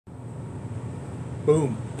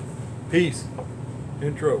Boom. Peace.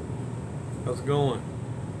 Intro. How's it going?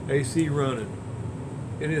 AC running.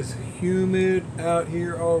 It is humid out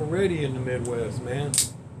here already in the Midwest, man.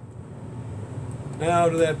 Now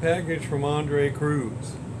to that package from Andres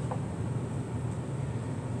Crux.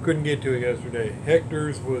 Couldn't get to it yesterday.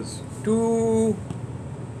 Hector's was too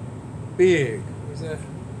big. What was that?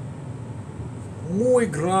 Muy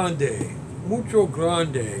grande. Mucho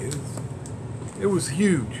grande. It was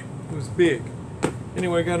huge. It was big.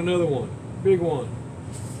 Anyway, I got another one. Big one.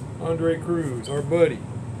 Andres Crux, our buddy.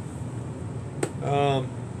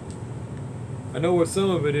 I know what some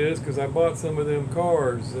of it is because I bought some of them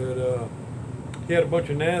cars that he had a bunch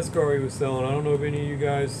of NASCAR he was selling. I don't know if any of you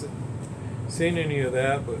guys seen any of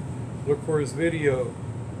that, but look for his video.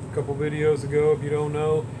 A couple videos ago, if you don't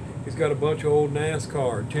know, he's got a bunch of old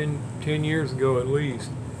NASCAR, 10 years ago at least.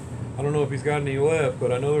 I don't know if he's got any left,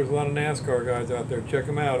 but I know there's a lot of NASCAR guys out there. Check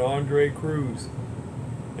him out, Andres Crux.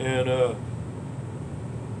 And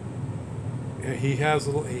he had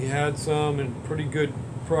some and pretty good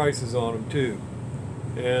prices on them too.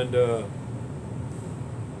 And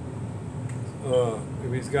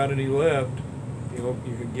if he's got any left, you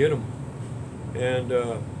can get them. And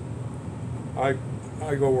I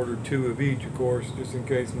go order 2 of each, of course, just in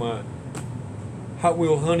case my Hot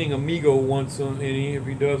Wheel hunting amigo wants any. If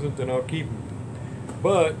he doesn't, then I'll keep them.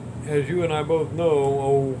 But as you and I both know,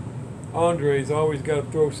 old Andres always got to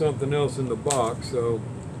throw something else in the box, so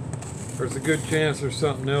there's a good chance there's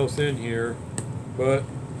something else in here. But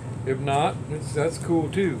if not, that's cool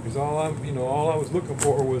too, because all I was looking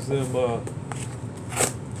for was them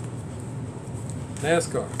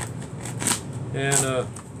NASCAR. And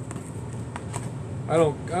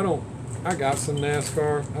I got some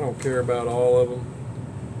NASCAR. I don't care about all of them,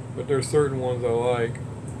 but there's certain ones I like,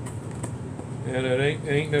 and it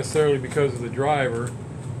ain't necessarily because of the driver.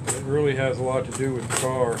 It really has a lot to do with the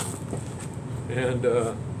car. And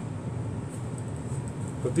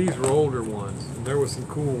but these were older ones, and there was some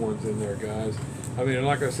cool ones in there, guys. I mean,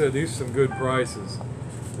 like I said, these are some good prices,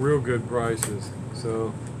 real good prices.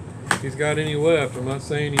 So if he's got any left, I'm not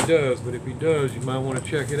saying he does, but if he does, you might want to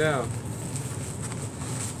check it out.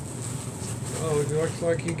 Oh, it looks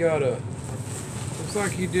like he got looks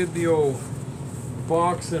like he did the old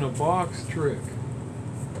box in a box trick.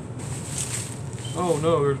 Oh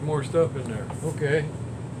no, there's more stuff in there. Okay,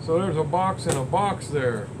 so there's a box in a box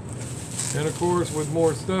there. And of course with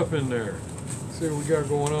more stuff in there. Let's see what we got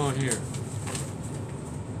going on here.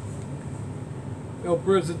 El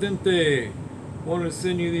Presidente wanted to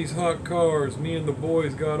send you these hot cars. Me and the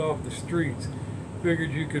boys got off the streets.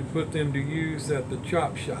 Figured you could put them to use at the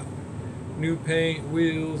chop shop. New paint,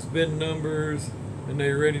 wheels, VIN numbers, and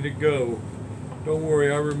they're ready to go. Don't worry,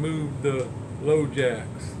 I removed the low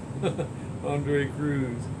jacks. Andres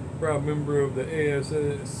Crux, proud member of the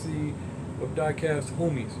ASSC of Diecast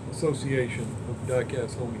Homies, Association of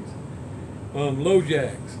Diecast Homies. Low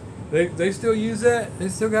jacks. They still use that? They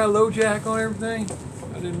still got a low jack on everything?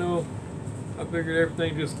 I didn't know. I figured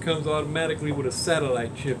everything just comes automatically with a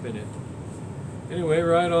satellite chip in it. Anyway,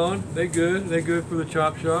 right on. They good. They good for the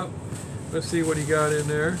chop shop. Let's see what he got in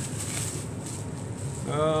there.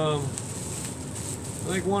 I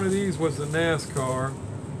think one of these was the NASCAR.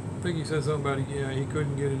 I think he said something about it. Yeah, he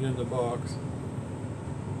couldn't get it in the box.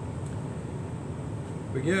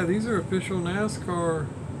 But yeah, these are official NASCAR.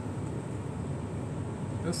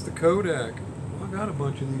 That's the Kodak. Well, I got a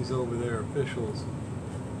bunch of these over there, officials.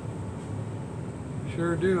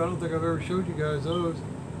 Sure do. I don't think I've ever showed you guys those.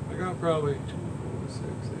 I got probably 2, 4, 6, 8,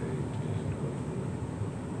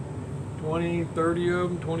 10, 20, 30 of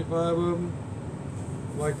them, 25 of them.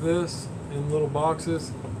 Like this, in little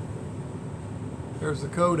boxes. There's the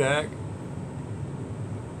Kodak.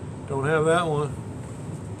 Don't have that one.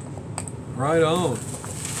 Right on.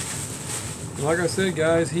 Like I said,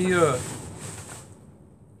 guys, he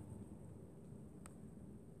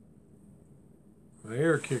my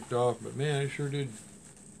air kicked off, but man, it sure did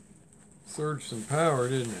surge some power,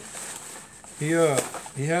 didn't it? He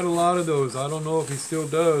had a lot of those. I don't know if he still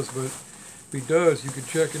does, but if he does, you could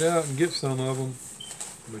check it out and get some of them.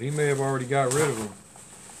 But he may have already got rid of them.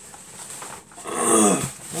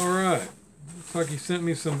 Alright. Looks like he sent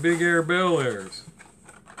me some Big Air Bel Airs.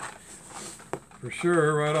 For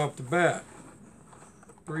sure, right off the bat.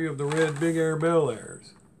 3 of the red Big Air Bel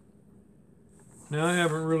Airs. Now, I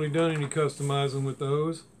haven't really done any customizing with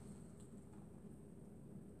those.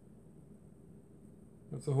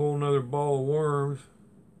 That's a whole nother ball of worms.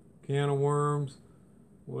 Can of worms.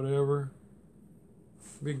 Whatever.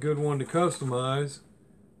 Be a good one to customize.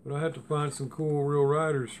 But I have to find some cool real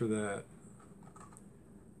riders for that.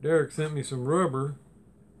 Derek sent me some rubber.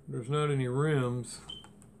 There's not any rims,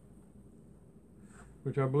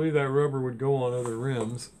 which I believe that rubber would go on other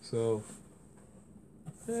rims, so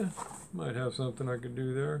yeah, might have something I could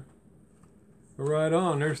do there. But right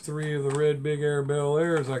on, there's 3 of the red Big Air Bel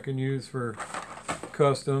Airs I can use for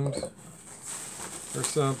customs or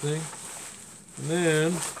something. And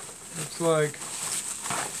then looks like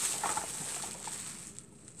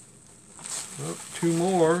 2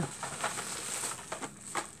 more,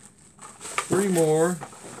 3 more.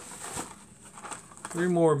 3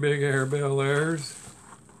 more Big Air Bel Airs.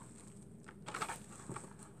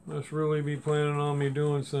 Must really be planning on me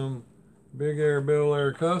doing some Big Air Bel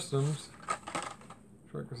Air customs.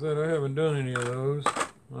 Like I said, I haven't done any of those.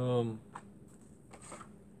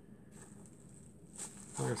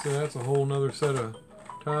 Like I said, that's a whole nother set of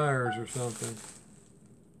tires or something.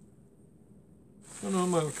 I don't know,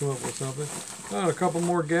 I might come up with something. Oh, a couple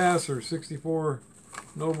more gassers, 64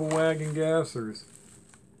 Noble Wagon gassers.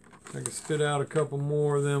 I can spit out a couple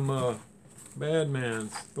more of them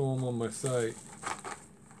Badmans, throw them on my site.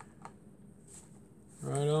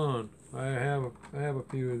 Right on. I have a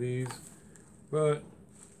few of these, but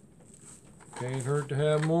can't hurt to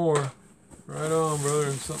have more. Right on, brother.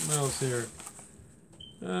 And something else here.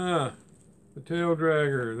 Ah, the tail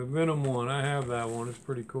dragger, the Venom one. I have that one. It's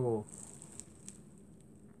pretty cool.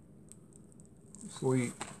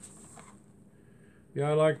 Sweet.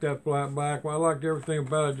 Yeah, I like that flat back. Well, I liked everything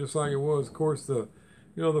about it just like it was. Of course, the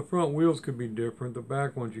front wheels could be different. The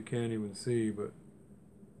back ones you can't even see, but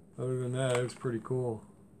other than that, it's pretty cool.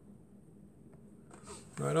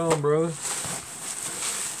 Right on, brother.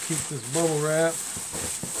 Keep this bubble wrap.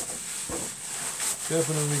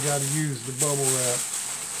 Definitely got to use the bubble wrap.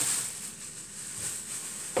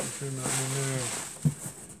 There's nothing in there.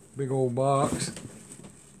 Big old box.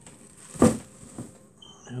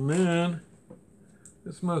 And then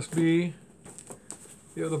this must be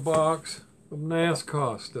the other box of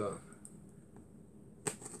NASCAR stuff,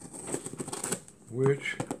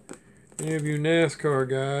 which any of you NASCAR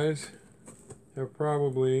guys have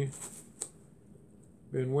probably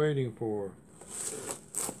been waiting for.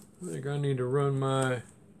 I think I need to run my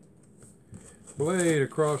blade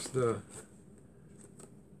across the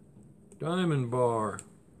diamond bar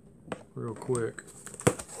real quick.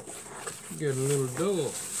 Get a little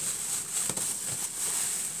dull.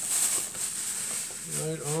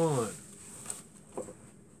 Right on.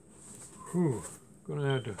 Whew. Gonna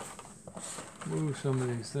have to move some of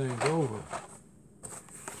these things over.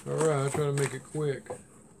 Alright, I'll try to make it quick.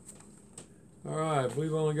 Alright, I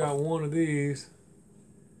believe I only got one of these.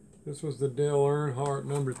 This was the Dale Earnhardt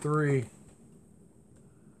number 3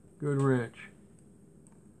 good wrench.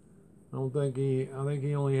 I think he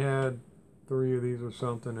only had 3 of these or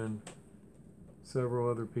something, and several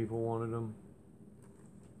other people wanted them.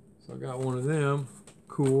 So I got one of them.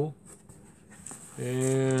 Cool.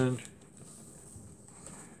 And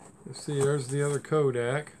let's see, there's the other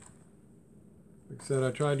Kodak. Like I said,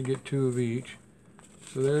 I tried to get 2 of each.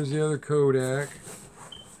 So there's the other Kodak.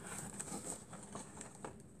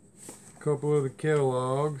 A couple of the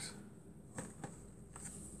Kellogg's.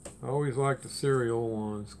 I always like the cereal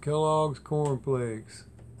ones. Kellogg's Corn Flakes.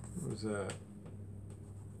 What was that?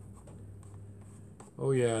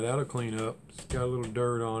 Oh yeah, that'll clean up. It's got a little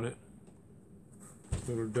dirt on it.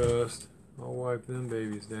 A little dust. I'll wipe them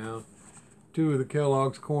babies down. 2 of the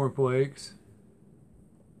Kellogg's Corn Flakes.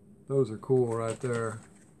 Those are cool right there.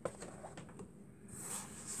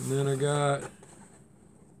 And then I got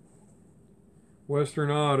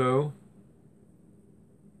Western Auto.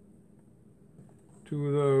 2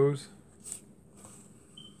 of those.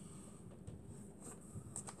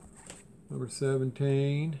 Number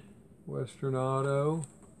 17, Western Auto.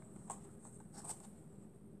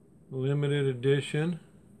 Limited edition,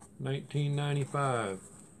 1995.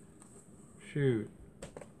 Shoot.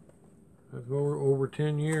 That's over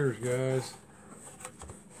 10 years, guys.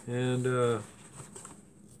 And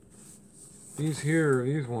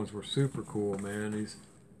these ones were super cool, man. These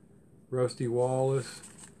Rusty Wallace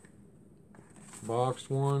boxed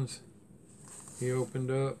ones he opened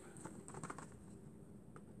up.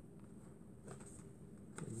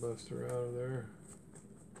 Bust her out of there.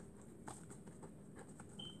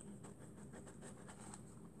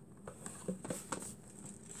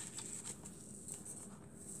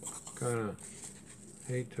 Kind of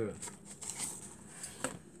hate to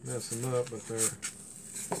mess them up, but they're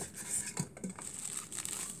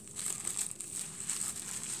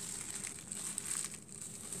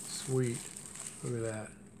sweet. Look at that.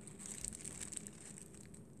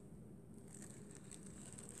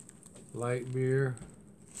 Light beer.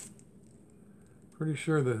 Pretty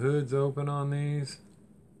sure the hood's open on these.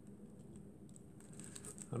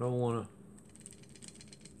 I don't want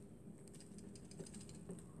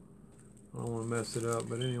to mess it up,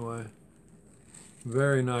 but anyway,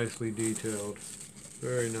 very nicely detailed,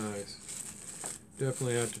 very nice.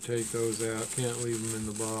 Definitely have to take those out, can't leave them in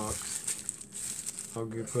the box. I'll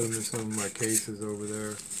put them in some of my cases over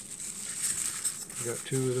there. Got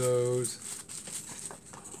 2 of those,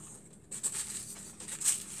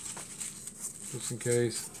 just in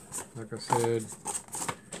case. Like I said,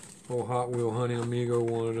 old Hot Wheel Honey Amigo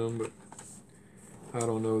wanted them, but I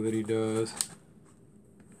don't know that he does.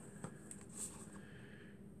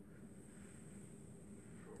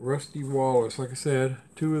 Rusty Wallace, like I said,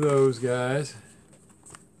 2 of those guys.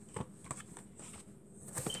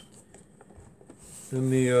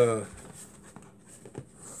 And the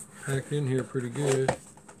packed in here pretty good.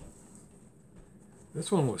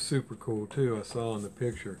 This one was super cool too, I saw in the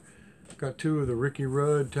picture. Got 2 of the Ricky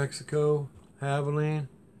Rudd Texaco Havoline.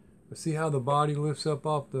 But see how the body lifts up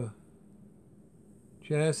off the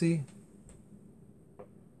chassis?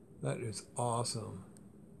 That is awesome.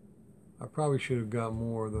 I probably should have got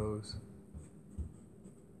more of those,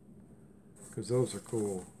 because those are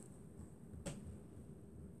cool.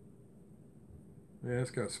 Yeah,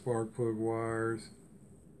 it's got spark plug wires.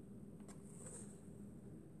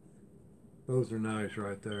 Those are nice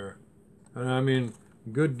right there. And I mean,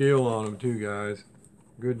 good deal on them too, guys.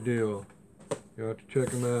 Good deal. You have to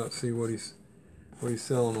check them out, see what he's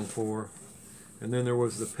selling them for. And then there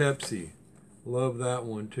was the Pepsi. Love that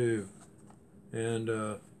one too.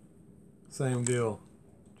 And same deal.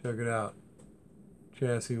 Check it out.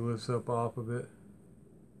 Chassis lifts up off of it.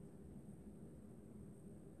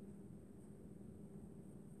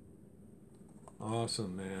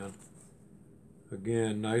 Awesome, man.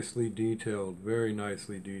 Again, nicely detailed, very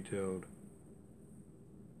nicely detailed.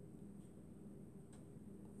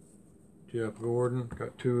 Jeff Gordon,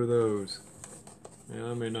 got 2 of those. And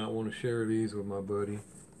I may not want to share these with my buddy,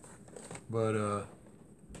 but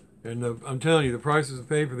I'm telling you, the prices to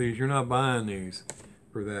pay for these, you're not buying these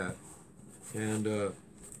for that. And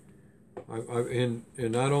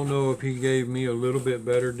and I don't know if he gave me a little bit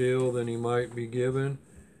better deal than he might be giving,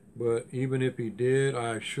 but even if he did,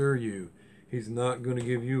 I assure you, he's not going to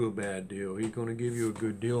give you a bad deal. He's going to give you a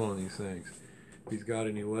good deal on these things, if he's got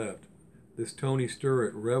any left. This Tony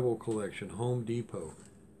Sturritt Rebel Collection, Home Depot.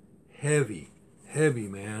 Heavy, heavy,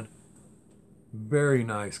 man. Very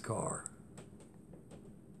nice car.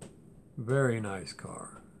 Very nice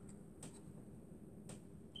car.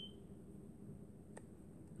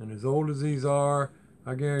 And as old as these are,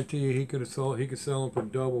 I guarantee you he could sell them for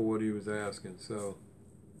double what he was asking. So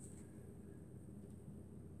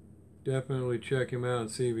definitely check him out and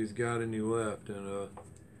see if he's got any left, and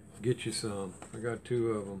get you some. I got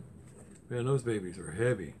 2 of them. Man, those babies are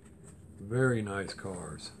heavy. Very nice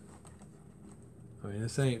cars. I mean,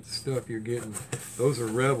 this ain't stuff you're getting. Those are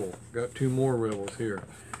Rebel. Got 2 more Rebels here.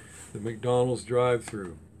 The McDonald's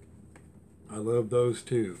drive-through. I love those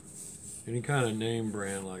too. Any kind of name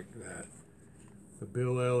brand like that. The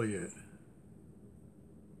Bill Elliott.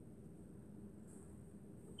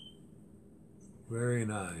 Very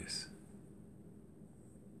nice.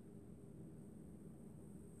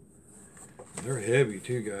 They're heavy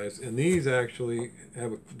too, guys. And these actually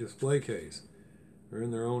have a display case. They're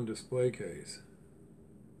in their own display case.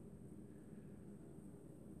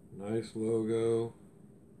 Nice logo.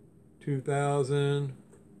 2000.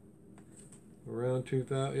 Around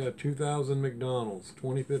 2000. Yeah, 2000 McDonald's.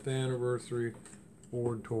 25th anniversary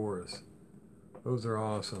Ford Taurus. Those are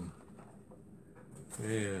awesome.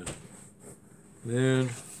 And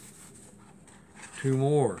then 2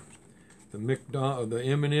 more. The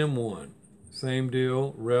M&M one. Same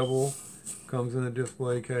deal, Rebel, comes in a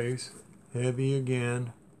display case, heavy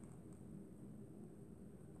again,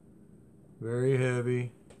 very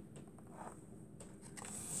heavy,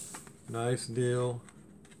 nice deal,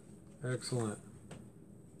 excellent,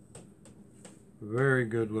 very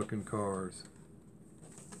good looking cars,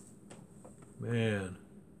 man.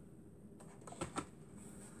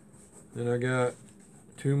 Then I got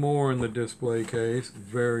 2 more in the display case,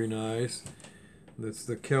 very nice. That's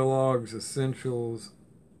the Kellogg's Essentials.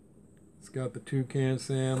 It's got the Toucan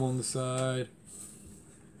Sam on the side.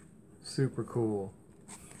 Super cool.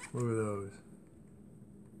 Look at those.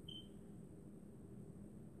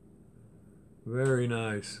 Very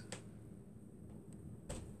nice.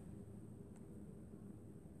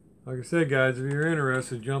 Like I said, guys, if you're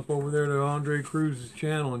interested, jump over there to Andres Crux's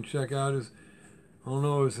channel and check out his, I don't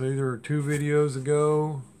know, it's either 2 videos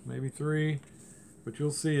ago, maybe 3. But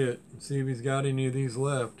you'll see it and see if he's got any of these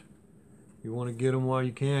left. You want to get them while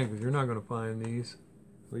you can, because you're not going to find these.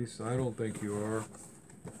 At least I don't think you are.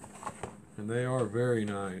 and they are very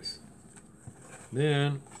nice.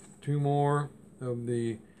 Then 2 more of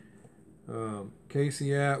the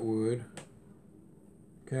Casey Atwood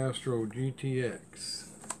Castro GTX.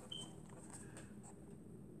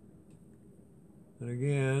 And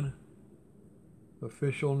again,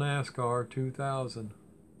 official NASCAR 2000.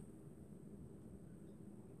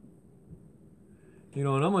 You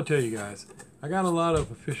know, and I'm going to tell you guys, I got a lot of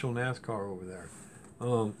official NASCAR over there.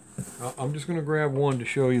 I'm just going to grab one to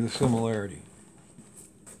show you the similarity.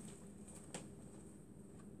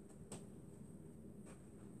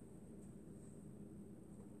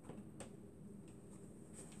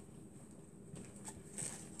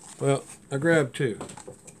 Well, I grabbed 2.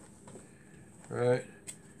 All right,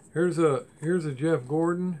 here's a Jeff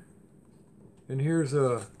Gordon, and here's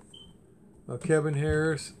a Kevin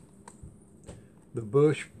Harris, the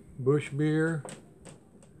Bush beer.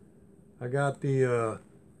 I got the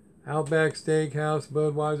Outback Steakhouse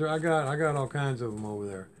Budweiser. I got all kinds of them over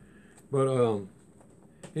there. But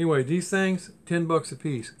anyway, these things $10 a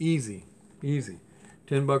piece, easy,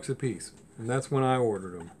 $10 a piece, and that's when I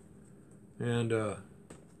ordered them. And let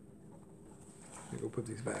me go put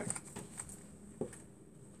these back.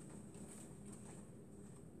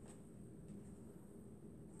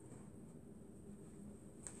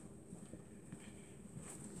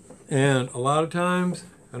 And a lot of times,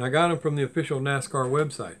 and I got them from the official NASCAR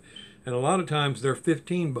website, and a lot of times they're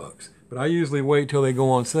 $15, but I usually wait till they go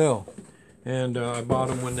on sale. And I bought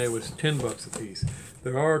them when they was $10 a piece.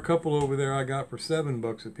 There are a couple over there I got for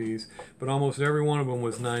 $7 a piece, but almost every one of them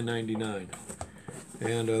was $9.99,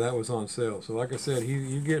 and that was on sale. So like I said,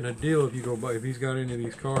 you're getting a deal if you go buy, if he's got any of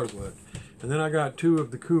these cars left. And then I got 2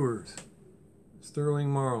 of the Coors, Sterling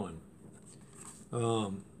Marlin.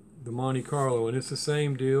 The Monte Carlo, and it's the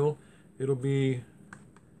same deal. It'll be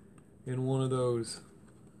in one of those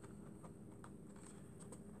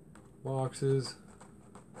boxes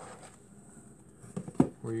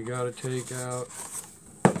where you got to take out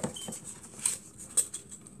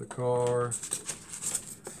the car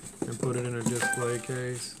and put it in a display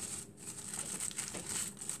case,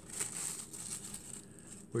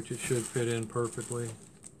 which it should fit in perfectly.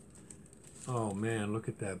 Oh man, look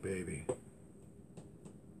at that baby.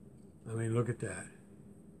 I mean, look at that.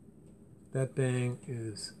 That thing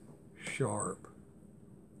is sharp.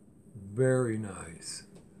 Very nice.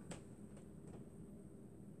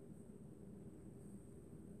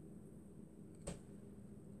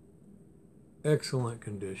 Excellent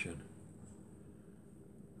condition.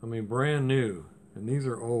 I mean, brand new. And these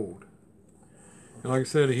are old. And like I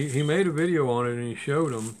said, he made a video on it and he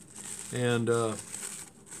showed them. And,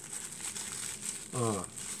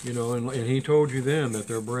 you know, and he told you then that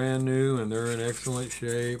they're brand new and they're in excellent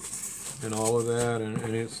shape and all of that,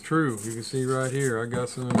 and it's true. You can see right here, I got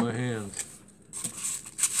some in my hands.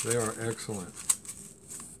 They are excellent.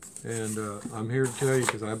 And I'm here to tell you,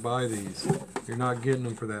 because I buy these, you're not getting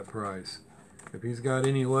them for that price. If he's got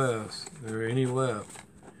any less, or any left,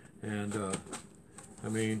 and I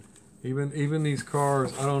mean, even these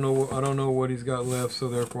cars, I don't know what he's got left, so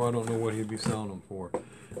therefore I don't know what he'd be selling them for.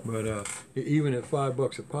 But even at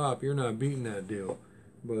 $5 a pop, you're not beating that deal.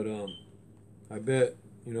 But I bet,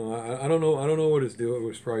 you know, I don't know what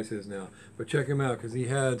his price is now. But check him out, because he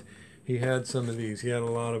had some of these. He had a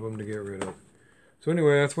lot of them to get rid of. So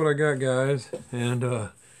anyway, that's what I got, guys. And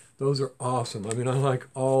those are awesome. I mean, I like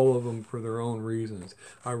all of them for their own reasons.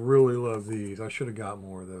 I really love these. I should have got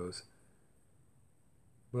more of those.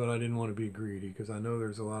 But I didn't want to be greedy, because I know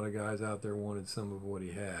there's a lot of guys out there wanted some of what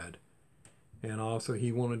he had. And also,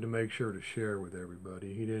 he wanted to make sure to share with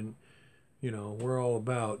everybody. He didn't, you know, we're all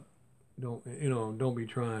about, don't be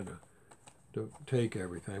trying to take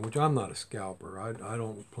everything, which I'm not a scalper. I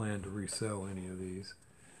don't plan to resell any of these.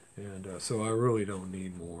 And so I really don't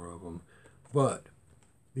need more of them. But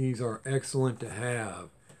these are excellent to have.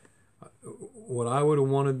 What I would have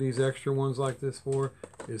wanted these extra ones like this for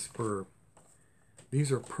is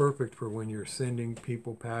these are perfect for when you're sending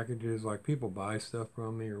people packages, like people buy stuff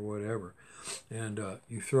from me or whatever, and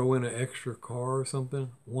you throw in an extra car or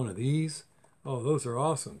something, one of these, oh, those are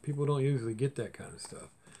awesome. People don't usually get that kind of stuff.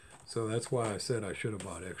 So that's why I said I should have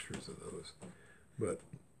bought extras of those. But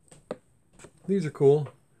these are cool.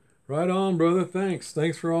 Right on, brother. Thanks.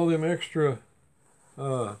 Thanks for all them extra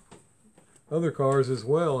other cars as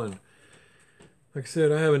well. And like I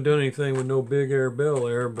said, I haven't done anything with no Big Air Bel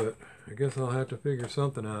Air, but I guess I'll have to figure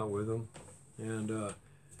something out with them. And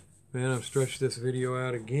man, I've stretched this video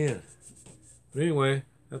out again. But anyway,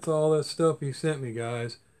 that's all that stuff he sent me,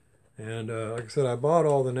 guys. And like I said, I bought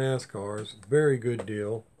all the NASCARs. Very good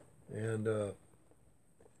deal. And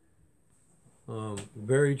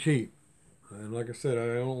very cheap. And like I said,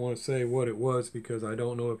 I don't want to say what it was because I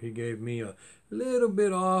don't know if he gave me a little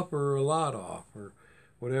bit off or a lot off or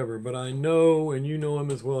whatever. But I know, and you know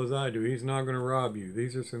him as well as I do, he's not going to rob you.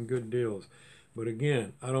 These are some good deals. But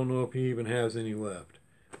again, I don't know if he even has any left.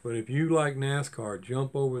 But if you like NASCAR,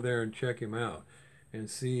 jump over there and check him out and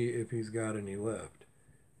see if he's got any left.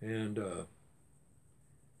 And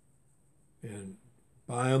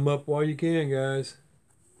buy them up while you can, guys.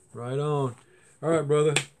 Right on. All right,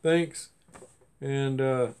 brother. Thanks. And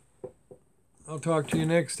I'll talk to you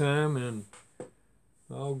next time, and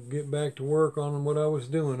I'll get back to work on what I was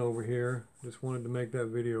doing over here. Just wanted to make that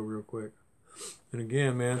video real quick. And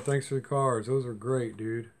again, man, thanks for the cars. Those are great,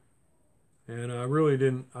 dude. And I really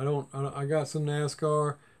didn't, I got some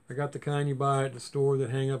NASCAR. I got the kind you buy at the store that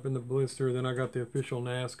hang up in the blister. Then I got the official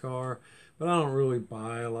NASCAR. But I don't really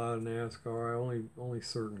buy a lot of NASCAR. Only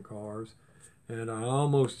certain cars. And I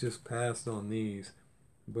almost just passed on these.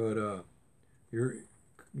 But your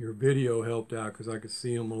video helped out because I could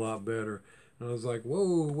see them a lot better. And I was like,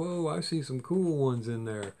 whoa, I see some cool ones in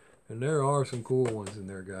there. And there are some cool ones in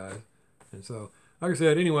there, guys. And so, like I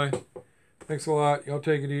said, anyway, thanks a lot. Y'all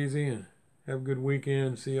take it easy and have a good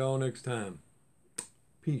weekend. See y'all next time.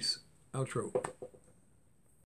 Peace. Outro.